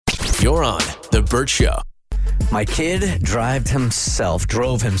You're on The Burt Show. My kid drove himself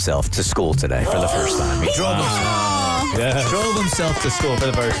to school today for the first time. He drove himself to school for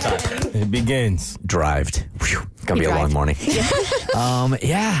the first time. It begins. Drived. Whew. Gonna be a long morning.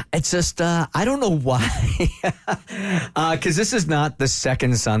 It's just, I don't know why. Because this is not the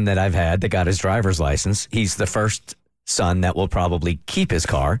second son that I've had that got his driver's license. He's the first son that will probably keep his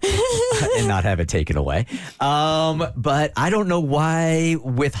car and not have it taken away. But I don't know why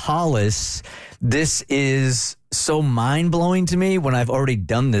with Hollis, this is so mind-blowing to me when I've already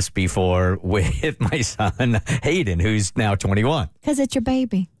done this before with my son, Hayden, who's now 21. Because it's your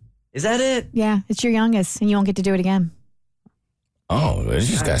baby. Is that it? Yeah, it's your youngest, and you won't get to do it again. Oh, it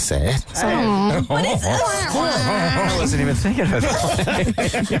just got sad. I wasn't even thinking of it.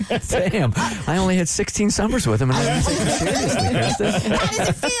 Damn, I only had 16 summers with him, and I didn't take him seriously, Kristen. How does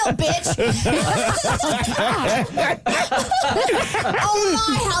it feel, bitch? Oh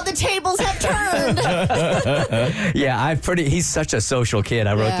my, how the tables have turned. Yeah, he's such a social kid.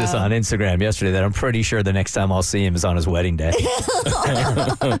 I wrote this on Instagram yesterday that I'm pretty sure the next time I'll see him is on his wedding day.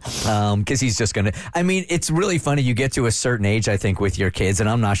 Because he's just going to, it's really funny. You get to a certain age, I think, with your kids, and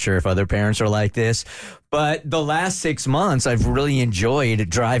I'm not sure if other parents are like this, but the last 6 months I've really enjoyed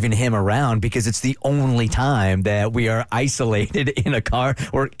driving him around because it's the only time that we are isolated in a car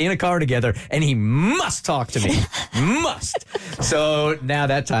or in a car together, and he must talk to me. Must. So now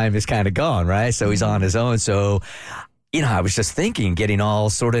that time is kind of gone, right? So he's on his own. So, I was just thinking, getting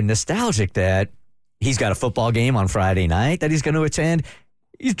all sort of nostalgic that he's got a football game on Friday night that he's going to attend.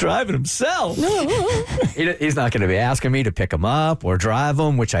 He's driving himself. He's not going to be asking me to pick him up or drive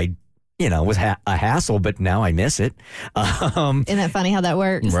him, which was a hassle, but now I miss it. Isn't that funny how that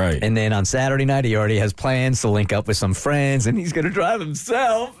works? Right. And then on Saturday night, he already has plans to link up with some friends, and he's going to drive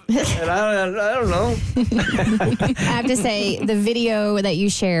himself. And I don't know. I have to say, the video that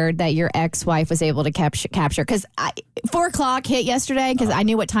you shared that your ex-wife was able to capture, because 4 o'clock hit yesterday, because I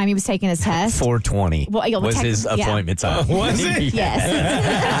knew what time he was taking his test. 4:20 was his appointment time. Was it?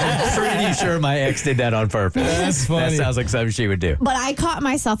 Yes. I'm pretty sure my ex did that on purpose. That's funny. That sounds like something she would do. But I caught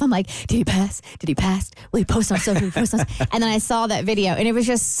myself. I'm like, did he pass? Did he pass? Will he post on social? And then I saw that video, and it was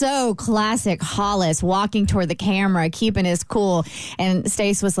just so classic Hollis walking toward the camera, keeping his cool. And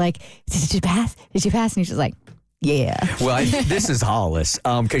Stace was like, did you pass? Did you pass? And he's just like, yeah. Well, this is Hollis,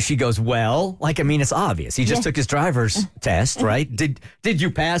 because she goes, well, it's obvious. He just took his driver's test, right? Did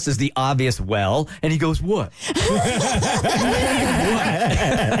you pass is the obvious well. And he goes, what?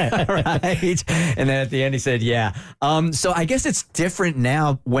 Right? And then at the end he said, yeah. So I guess it's different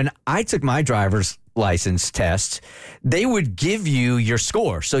now. When I took my driver's license test, they would give you your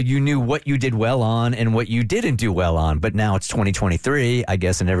score. So you knew what you did well on and what you didn't do well on. But now it's 2023, I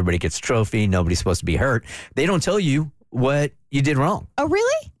guess, and everybody gets a trophy. Nobody's supposed to be hurt. They don't tell you what you did wrong. Oh,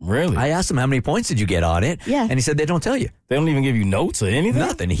 really? Really? I asked him, how many points did you get on it? Yeah. And he said, they don't tell you. They don't even give you notes or anything?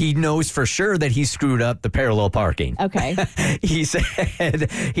 Nothing. He knows for sure that he screwed up the parallel parking. Okay. He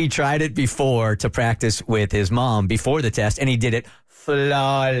said he tried it before to practice with his mom before the test, and he did it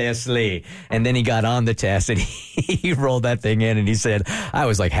flawlessly. And then he got on the test, and he rolled that thing in, and he said, I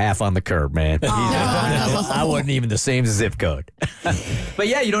was like half on the curb, man. I wasn't even the same zip code. But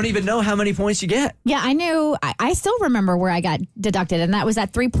yeah, you don't even know how many points you get. Yeah, I knew. I still remember where I got deducted, and that was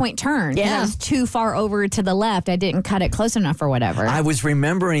that 3-point turn. Yeah. I was too far over to the left. I didn't cut it close enough or whatever. I was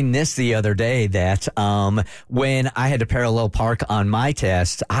remembering this the other day that when I had to parallel park on my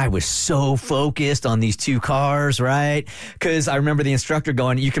test, I was so focused on these two cars, right? Because I remember the instructor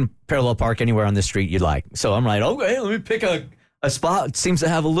going, you can parallel park anywhere on the street you'd like. So I'm like, okay, let me pick a spot. It seems to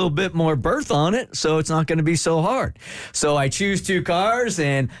have a little bit more berth on it, so it's not going to be so hard. So I choose two cars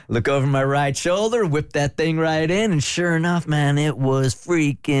and look over my right shoulder, whip that thing right in, and sure enough, man, it was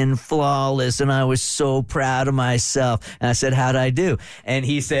freaking flawless, and I was so proud of myself. And I said, how'd I do? And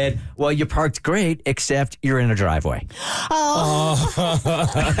he said, well, you parked great, except you're in a driveway. Oh.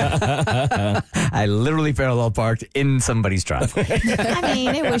 I literally parallel parked in somebody's driveway.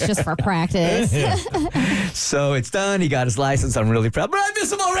 It was just for practice. So it's done. He got his license. I'm really proud, but I miss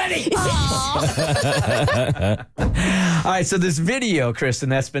him already. All right, so this video, Kristen,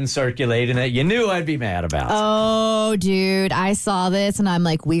 that's been circulating that you knew I'd be mad about. Oh, dude, I saw this, and I'm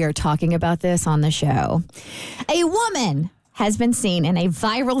like, we are talking about this on the show. A woman has been seen in a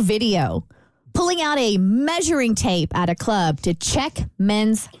viral video pulling out a measuring tape at a club to check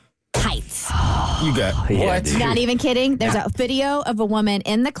men's heights. You got what? dude. Not even kidding. There's a video of a woman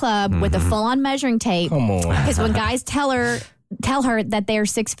in the club with a full-on measuring tape. Come on. Because when guys tell her tell her that they're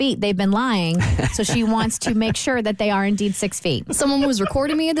 6 feet. They've been lying. So she wants to make sure that they are indeed 6 feet. Someone was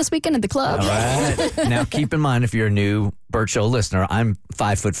recording me this weekend at the club. All right. Now, keep in mind, if you're a new Burt Show listener, I'm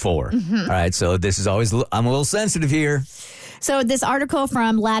 5'4". Mm-hmm. All right. So this is always, I'm a little sensitive here. So this article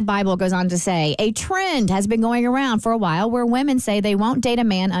from Lad Bible goes on to say, a trend has been going around for a while where women say they won't date a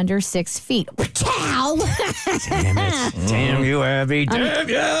man under 6 feet. Cow! Damn it. Damn you, Abby. Damn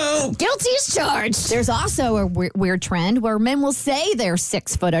you. Guilty as charged. There's also a weird trend where men will say they're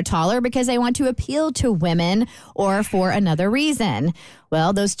 6 foot or taller because they want to appeal to women or for another reason.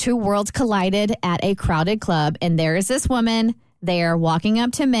 Well, those two worlds collided at a crowded club, and there is this woman there walking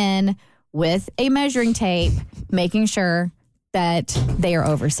up to men with a measuring tape, making sure that they are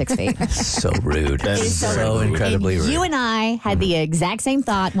over 6 feet. So rude. That is so rude. incredibly And rude. you and I had the exact same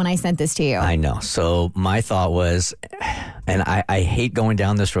thought when I sent this to you. I know. So my thought was, and I hate going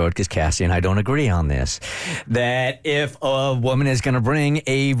down this road because Cassie and I don't agree on this, that if a woman is going to bring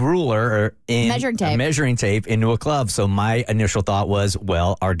a ruler or a measuring tape into a club, so my initial thought was,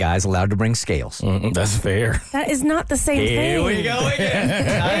 well, are guys allowed to bring scales? That's fair. That is not the same thing. Here we go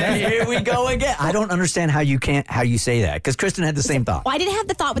again. Here we go again. I don't understand how you say that, because Kristen had the same thought. Well, I didn't have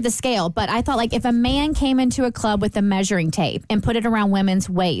the thought with the scale, but I thought like if a man came into a club with a measuring tape and put it around women's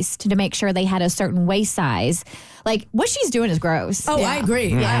waist to make sure they had a certain waist size, like what she's doing is gross. Oh, I agree.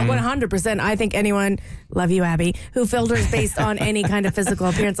 Yeah, 100%. I think anyone, love you, Abby, who filters based on any kind of physical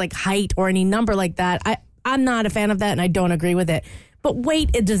appearance, like height or any number like that, I'm not a fan of that, and I don't agree with it. But weight,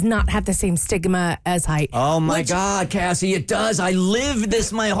 it does not have the same stigma as height. Oh, my God, Cassie, it does. I lived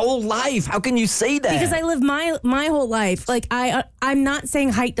this my whole life. How can you say that? Because I lived my whole life. Like, I'm not saying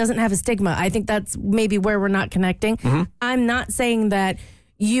height doesn't have a stigma. I think that's maybe where we're not connecting. I'm not saying that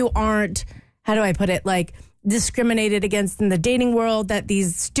you aren't, how do I put it, like, discriminated against in the dating world, that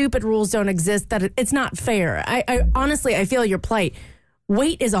these stupid rules don't exist, that it's not fair. I honestly, I feel your plight.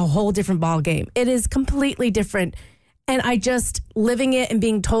 Weight is a whole different ballgame. It is completely different. And I just living it and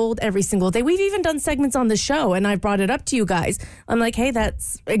being told every single day. We've even done segments on the show, and I brought it up to you guys. I'm like, hey,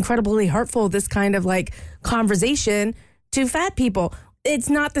 that's incredibly hurtful, this kind of like conversation to fat people. It's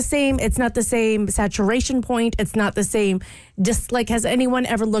not the same. It's not the same saturation point. It's not the same. Just like, has anyone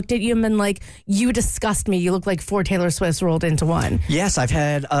ever looked at you and been like, you disgust me. You look like 4 Taylor Swifts rolled into one. Yes, I've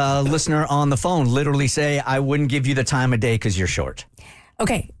had a listener on the phone literally say, I wouldn't give you the time of day because you're short.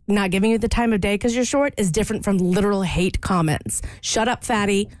 Okay, not giving you the time of day because you're short is different from literal hate comments. Shut up,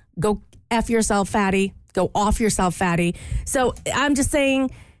 fatty. Go F yourself, fatty. Go off yourself, fatty. So I'm just saying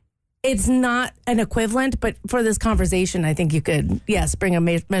it's not an equivalent, but for this conversation, I think you could, yes, bring a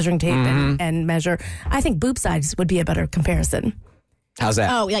measuring tape and measure. I think boob size would be a better comparison. How's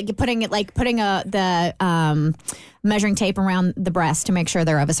that? Oh, like putting the measuring tape around the breast to make sure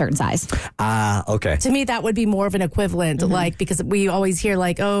they're of a certain size. Okay. To me, that would be more of an equivalent, like, because we always hear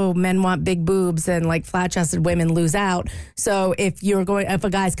like, oh, men want big boobs and like flat-chested women lose out. So if a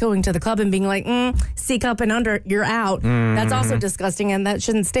guy's going to the club and being like, C cup and under, you're out, that's also disgusting, and that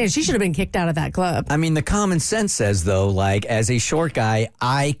shouldn't stay. She should have been kicked out of that club. I mean, the common sense says, though, like, as a short guy,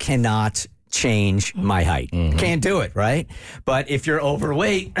 I cannot change my height. Can't do it, right? But if you're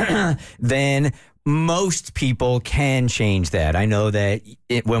overweight, then most people can change that. I know that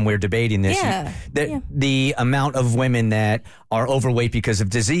when we're debating this, the amount of women that are overweight because of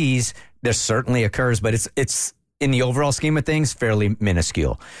disease, there certainly occurs, but it's in the overall scheme of things, fairly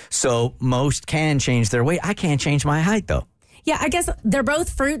minuscule. So most can change their weight. I can't change my height, though. Yeah, I guess they're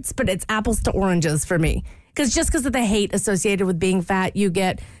both fruits, but it's apples to oranges for me. Because just because of the hate associated with being fat, you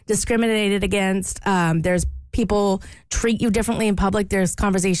get discriminated against. There's people treat you differently in public. There's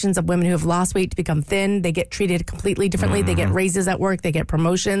conversations of women who have lost weight to become thin. They get treated completely differently. They get raises at work. They get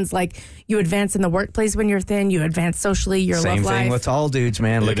promotions. Like, you advance in the workplace when you're thin. You advance socially. Your love life. Same thing with tall dudes,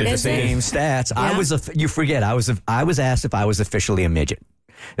 man. Look at the same stats. Yeah. You forget, I was asked if I was officially a midget.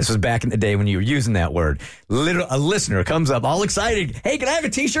 This was back in the day when you were using that word. A listener comes up all excited. Hey, can I have a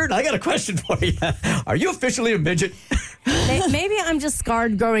T-shirt? I got a question for you. Are you officially a midget? Maybe I'm just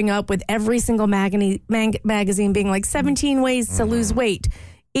scarred growing up with every single magazine being like 17 ways to lose weight.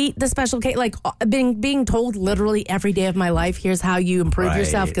 Eat the special cake, like being told literally every day of my life, here's how you improve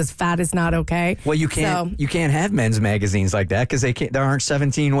yourself because fat is not okay. Well, you can't have men's magazines like that because there aren't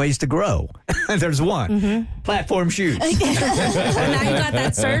 17 ways to grow. There's one. Platform shoes. Now you got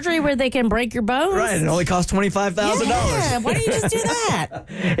that surgery where they can break your bones. Right, it only costs $25,000. Yeah, why don't you just do that?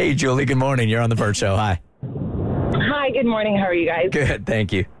 Hey, Julie, good morning. You're on the Burt Show. Hi. Hi, good morning. How are you guys? Good,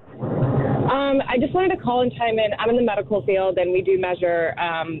 thank you. I just wanted to call and chime in. I'm in the medical field, and we do measure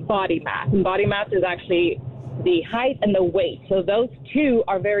body mass. And body mass is actually the height and the weight. So those two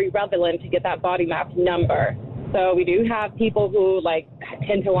are very relevant to get that body mass number. So we do have people who like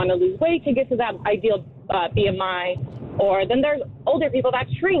tend to want to lose weight to get to that ideal BMI, or then there's older people that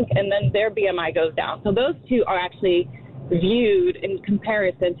shrink and then their BMI goes down. So those two are actually viewed in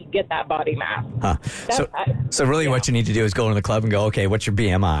comparison to get that body mass. Huh. So really what you need to do is go into the club and go, okay, what's your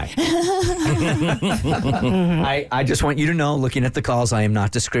BMI? I just want you to know, looking at the calls, I am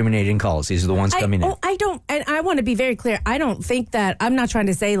not discriminating calls. These are the ones coming in. I don't, and I want to be very clear. I don't think that, I'm not trying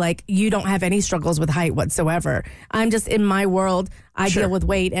to say like you don't have any struggles with height whatsoever. I'm just in my world, I deal with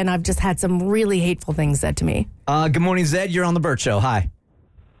weight, and I've just had some really hateful things said to me. Good morning, Zed. You're on the Burt Show. Hi.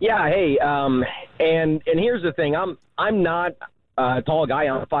 Yeah, hey, and here's the thing. I'm not a tall guy.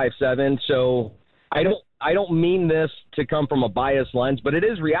 I'm 5'7", so I don't mean this to come from a biased lens, but it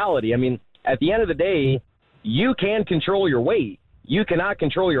is reality. I mean, at the end of the day, you can control your weight. You cannot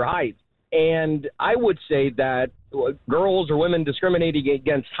control your height. And I would say that girls or women discriminating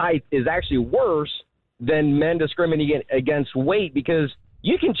against height is actually worse than men discriminating against weight, because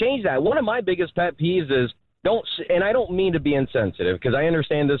you can change that. One of my biggest pet peeves is and I don't mean to be insensitive because I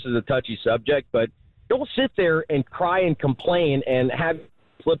understand this is a touchy subject, but don't sit there and cry and complain and have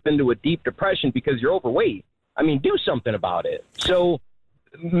slip into a deep depression because you're overweight. I mean, do something about it. So,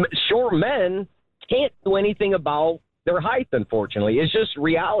 sure, men can't do anything about their height, unfortunately. It's just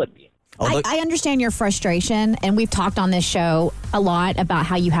reality. I understand your frustration, and we've talked on this show a lot about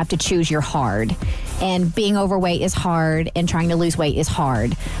how you have to choose your hard, and being overweight is hard, and trying to lose weight is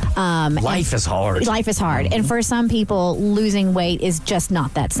hard. Life is hard. Life is hard. And for some people, losing weight is just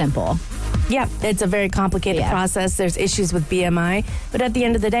not that simple. Yeah, it's a very complicated process. There's issues with BMI. But at the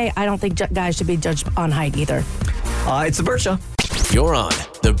end of the day, I don't think guys should be judged on height either. It's The Burt Show. You're on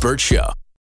The Burt Show.